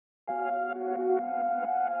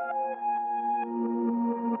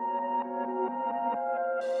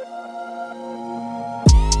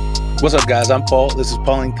What's up, guys? I'm Paul. This is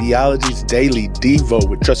Pauline Theology's Daily Devo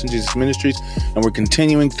with Trust in Jesus Ministries, and we're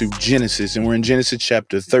continuing through Genesis, and we're in Genesis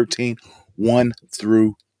chapter 13, 1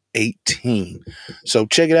 through 18. So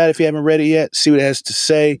check it out if you haven't read it yet, see what it has to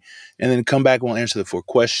say, and then come back and we'll answer the 4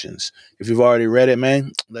 questions. If you've already read it,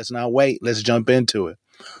 man, let's not wait. Let's jump into it.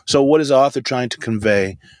 So what is the author trying to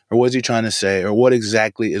convey, or what is he trying to say, or what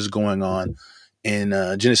exactly is going on in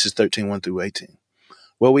Genesis 13, 1 through 18?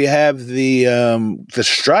 Well, we have the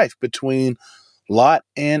strife between Lot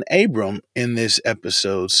and Abram in this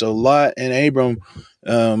episode. So Lot and Abram,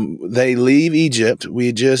 they leave Egypt.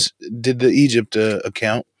 We just did the Egypt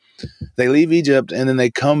account. They leave Egypt and then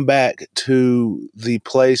they come back to the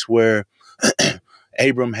place where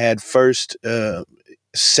Abram had first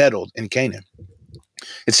settled in Canaan.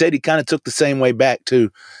 It said he kind of took the same way back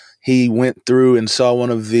too. He went through and saw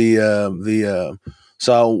one of the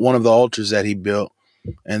altars that he built.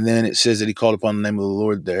 And then it says that he called upon the name of the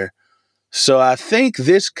Lord there. So I think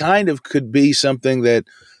this kind of could be something that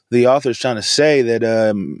the author is trying to say,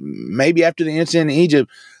 that maybe after the incident in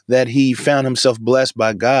Egypt, that he found himself blessed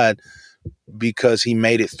by God because he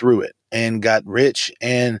made it through it and got rich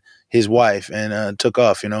and his wife and took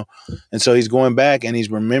off, And so he's going back and he's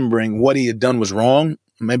remembering what he had done was wrong,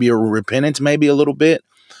 maybe a repentance, maybe a little bit,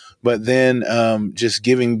 but then just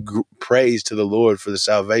giving praise to the Lord for the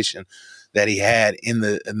salvation that he had in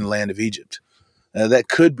the land of Egypt. That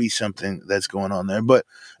could be something that's going on there. But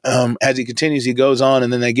as he continues, he goes on,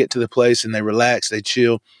 and then they get to the place and they relax, they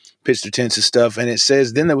chill, pitch their tents and stuff. And it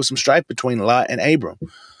says then there was some strife between Lot and Abram.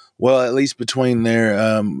 Well, at least between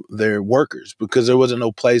their workers, because there wasn't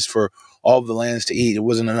no place for all of the lands to eat. It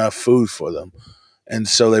wasn't enough food for them. And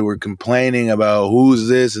so they were complaining about who's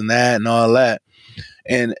this and that and all that.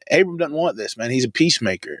 And Abram doesn't want this, man. He's a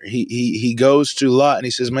peacemaker. He goes to Lot and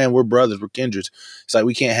he says, man, we're brothers, we're kindreds. It's like,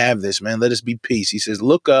 we can't have this, man. Let us be peace. He says,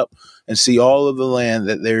 look up and see all of the land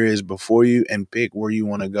that there is before you and pick where you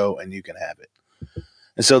want to go and you can have it.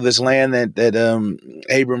 And so this land that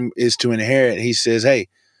Abram is to inherit, he says, hey,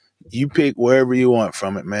 you pick wherever you want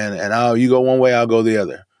from it, man. And you go one way, I'll go the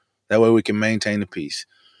other. That way we can maintain the peace.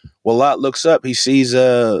 Well, Lot looks up. He sees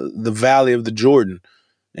the valley of the Jordan.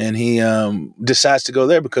 And he decides to go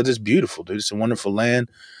there because it's beautiful, dude. It's a wonderful land.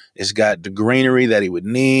 It's got the greenery that he would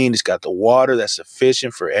need. It's got the water that's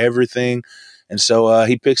sufficient for everything. And so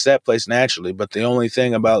he picks that place naturally. But the only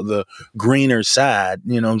thing about the greener side,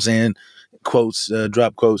 you know what I'm saying, quotes,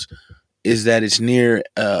 drop quotes, is that it's near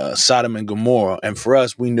Sodom and Gomorrah. And for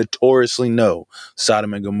us, we notoriously know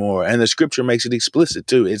Sodom and Gomorrah. And the scripture makes it explicit,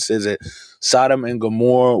 too. It says that Sodom and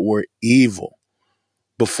Gomorrah were evil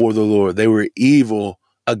before the Lord. They were evil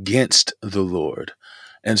against the Lord.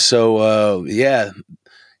 And so,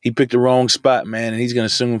 he picked the wrong spot, man. And he's going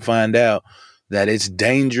to soon find out that it's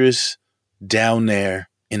dangerous down there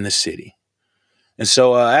in the city. And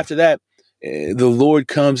so after that, the Lord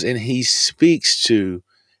comes and he speaks to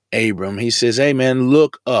Abram. He says, hey, man,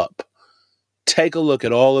 look up. Take a look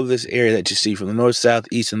at all of this area that you see from the north, south,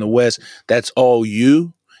 east, and the west. That's all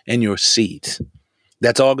you and your seeds.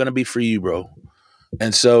 That's all going to be for you, bro.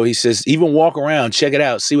 And so he says, even walk around, check it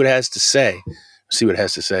out, see what it has to say. See what it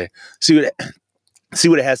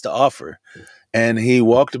has to offer. And he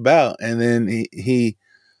walked about, and then he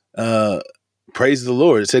praised the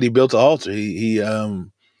Lord. It said he built an altar. He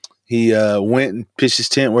went and pitched his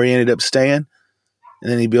tent where he ended up staying,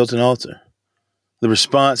 and then he built an altar. The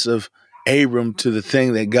response of Abram to the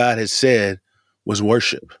thing that God had said was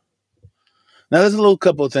worship. Now, there's a little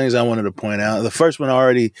couple of things I wanted to point out. The first one I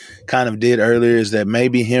already kind of did earlier is that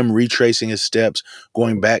maybe him retracing his steps,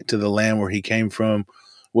 going back to the land where he came from,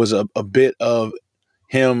 was a bit of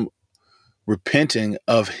him repenting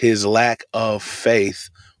of his lack of faith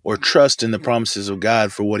or trust in the promises of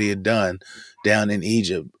God for what he had done down in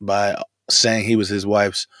Egypt by saying he was his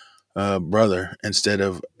wife's brother instead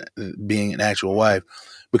of being an actual wife.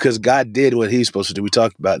 Because God did what he's supposed to do. We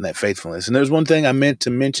talked about in that faithfulness. And there's one thing I meant to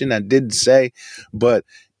mention, I didn't say, but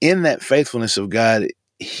in that faithfulness of God,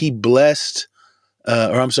 he cursed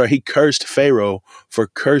Pharaoh for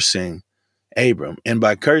cursing Abram. And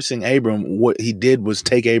by cursing Abram, what he did was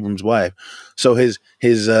take Abram's wife. So his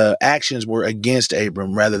actions were against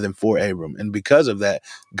Abram rather than for Abram. And because of that,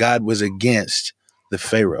 God was against the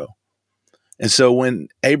Pharaoh. And so when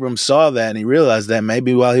Abram saw that and he realized that,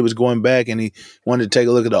 maybe while he was going back and he wanted to take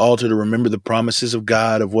a look at the altar to remember the promises of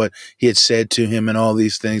God, of what he had said to him and all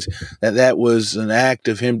these things, that was an act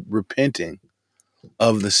of him repenting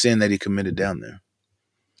of the sin that he committed down there.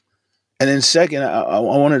 And then second, I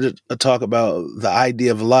wanted to talk about the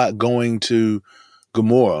idea of Lot going to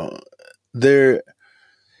Gomorrah.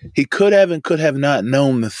 he could have and could have not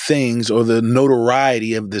known the things or the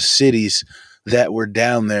notoriety of the cities that were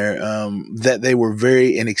down there, that they were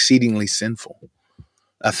very and exceedingly sinful.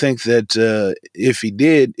 I think that if he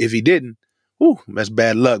didn't, whew, that's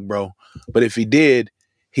bad luck, bro. But if he did,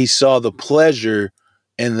 he saw the pleasure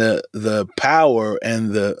and the power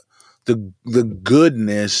and the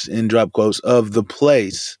goodness, in drop quotes, of the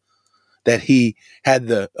place that he had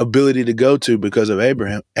the ability to go to because of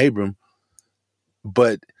Abram,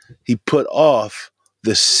 but he put off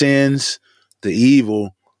the sins, the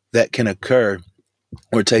evil that can occur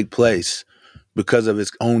or take place because of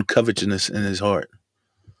his own covetousness in his heart.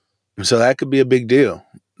 And so that could be a big deal.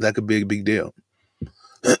 That could be a big deal.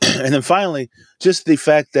 And then finally, just the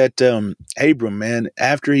fact that Abram, man,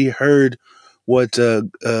 after he heard what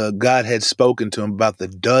God had spoken to him about the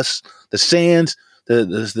dust, the sands,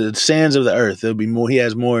 the sands of the earth, there'll be more. He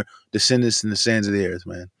has more descendants than the sands of the earth,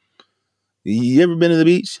 man. You ever been to the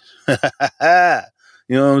beach? You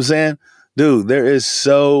know what I'm saying? Dude, there is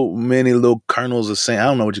so many little kernels of sand. I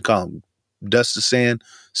don't know what you call them. Dust of sand,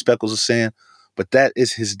 speckles of sand. But that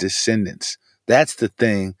is his descendants. That's the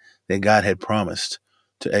thing that God had promised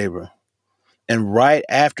to Abram. And right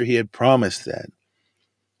after he had promised that,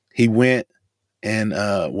 he went and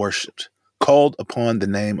worshiped, called upon the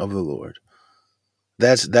name of the Lord.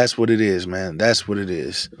 That's what it is, man. That's what it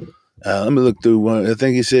is. Let me look through one. I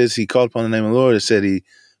think he says he called upon the name of the Lord. It said he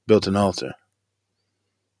built an altar.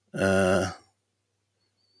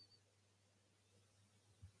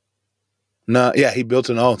 No, yeah, he built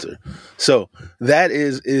an altar. So that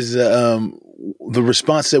is the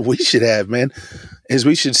response that we should have, man. Is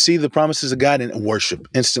we should see the promises of God and worship,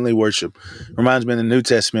 instantly worship. Reminds me in the New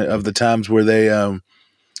Testament of the times where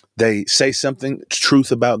they say something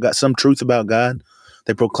truth about God, some truth about God.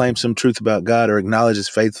 They proclaim some truth about God or acknowledge his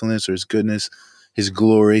faithfulness or his goodness, his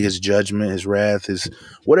glory, his judgment, his wrath, his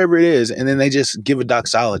whatever it is, and then they just give a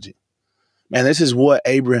doxology. Man, this is what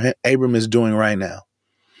Abram is doing right now.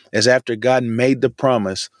 As after God made the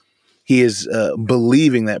promise, he is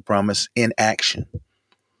believing that promise in action.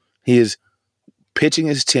 He is pitching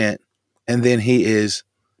his tent, and then he is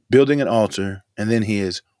building an altar, and then he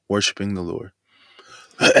is worshiping the Lord.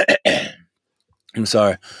 I'm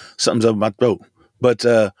sorry, something's up my throat. But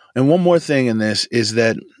and one more thing in this is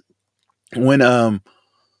that when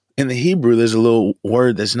in the Hebrew there's a little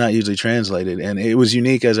word that's not usually translated, and it was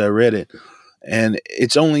unique as I read it. And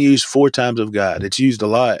it's only used 4 times of God. It's used a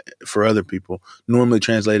lot for other people, normally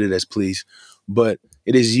translated as please, but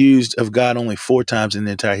it is used of God only 4 times in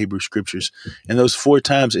the entire Hebrew scriptures. And those 4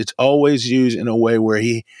 times, it's always used in a way where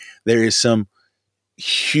there is some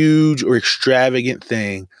huge or extravagant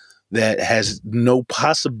thing that has no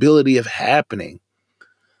possibility of happening,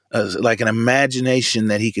 like an imagination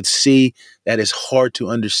that he could see that is hard to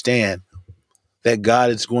understand, that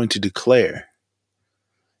God is going to declare,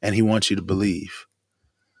 and he wants you to believe.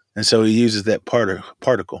 And so he uses that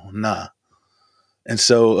particle, nah. And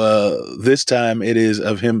so this time it is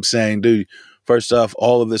of him saying, dude, first off,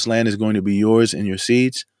 all of this land is going to be yours and your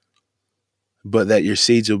seeds, but that your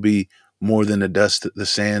seeds will be more than the dust, the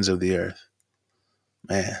sands of the earth.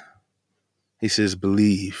 Man, he says,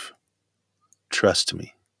 believe, trust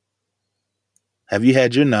me. Have you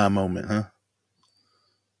had your nah moment, huh?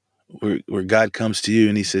 Where God comes to you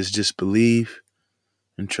and he says, just believe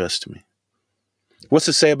and trust me. What's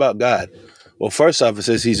to say about God? Well, first off, it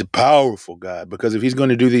says he's a powerful God, because if he's going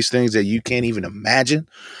to do these things that you can't even imagine,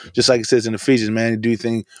 just like it says in Ephesians, man, he do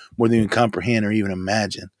things more than you can comprehend or even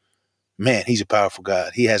imagine. Man, he's a powerful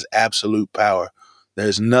God. He has absolute power.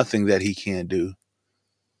 There's nothing that he can't do.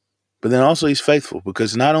 But then also he's faithful,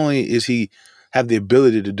 because not only is he have the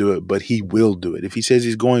ability to do it, but he will do it. If he says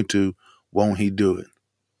he's going to, won't he do it?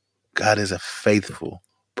 God is a faithful,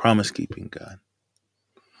 promise-keeping God.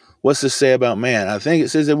 What's to say about man? I think it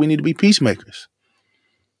says that we need to be peacemakers.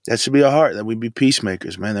 That should be our heart, that we be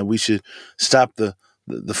peacemakers, man, that we should stop the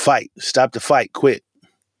fight, quit.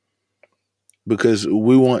 Because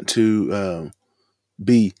we want to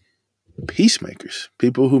be peacemakers,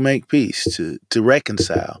 people who make peace, to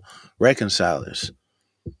reconcilers.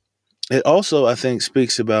 It also, I think,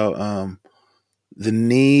 speaks about the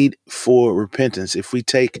need for repentance. If we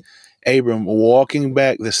take Abram walking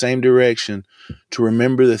back the same direction to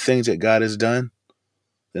remember the things that God has done,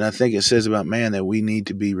 then I think it says about man that we need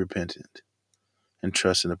to be repentant and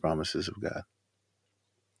trust in the promises of God.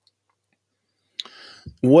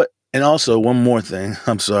 And also one more thing,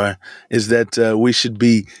 I'm sorry, is that we should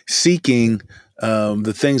be seeking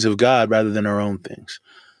the things of God rather than our own things.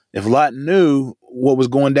 If Lot knew what was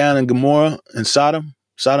going down in Gomorrah and Sodom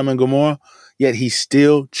and Gomorrah, yet he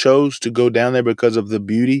still chose to go down there because of the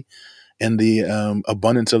beauty and the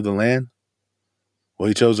abundance of the land, well,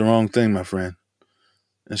 he chose the wrong thing, my friend.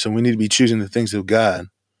 And so we need to be choosing the things of God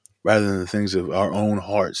rather than the things of our own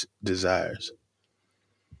heart's desires.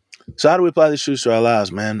 So how do we apply these truths to our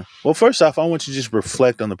lives, man? Well, first off, I want you to just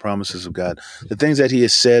reflect on the promises of God, the things that he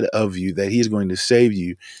has said of you, that he's going to save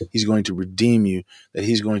you, he's going to redeem you, that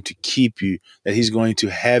he's going to keep you, that he's going to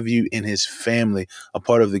have you in his family, a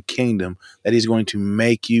part of the kingdom, that he's going to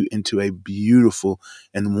make you into a beautiful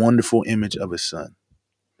and wonderful image of his son,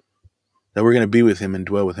 that we're going to be with him and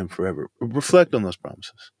dwell with him forever. Reflect on those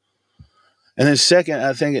promises. And then second,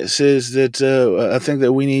 I think it says that I think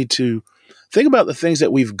that we need to think about the things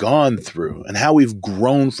that we've gone through and how we've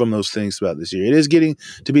grown from those things throughout this year. It is getting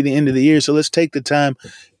to be the end of the year, so let's take the time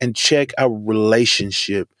and check our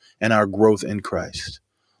relationship and our growth in Christ.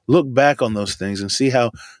 Look back on those things and see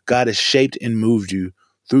how God has shaped and moved you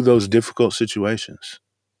through those difficult situations.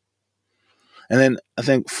 And then I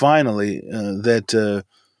think finally that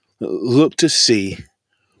look to see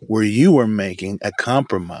where you are making a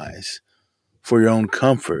compromise for your own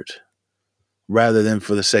comfort rather than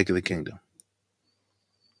for the sake of the kingdom.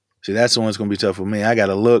 See, that's the one that's going to be tough for me. I got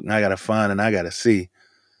to look and I got to find and I got to see,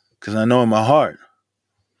 because I know in my heart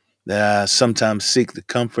that I sometimes seek the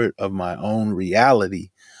comfort of my own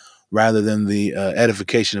reality rather than the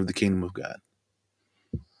edification of the kingdom of God.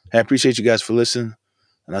 I appreciate you guys for listening,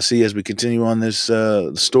 and I'll see you as we continue on this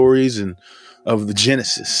stories and of the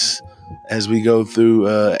Genesis as we go through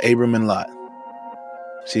Abram and Lot.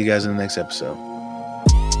 See you guys in the next episode.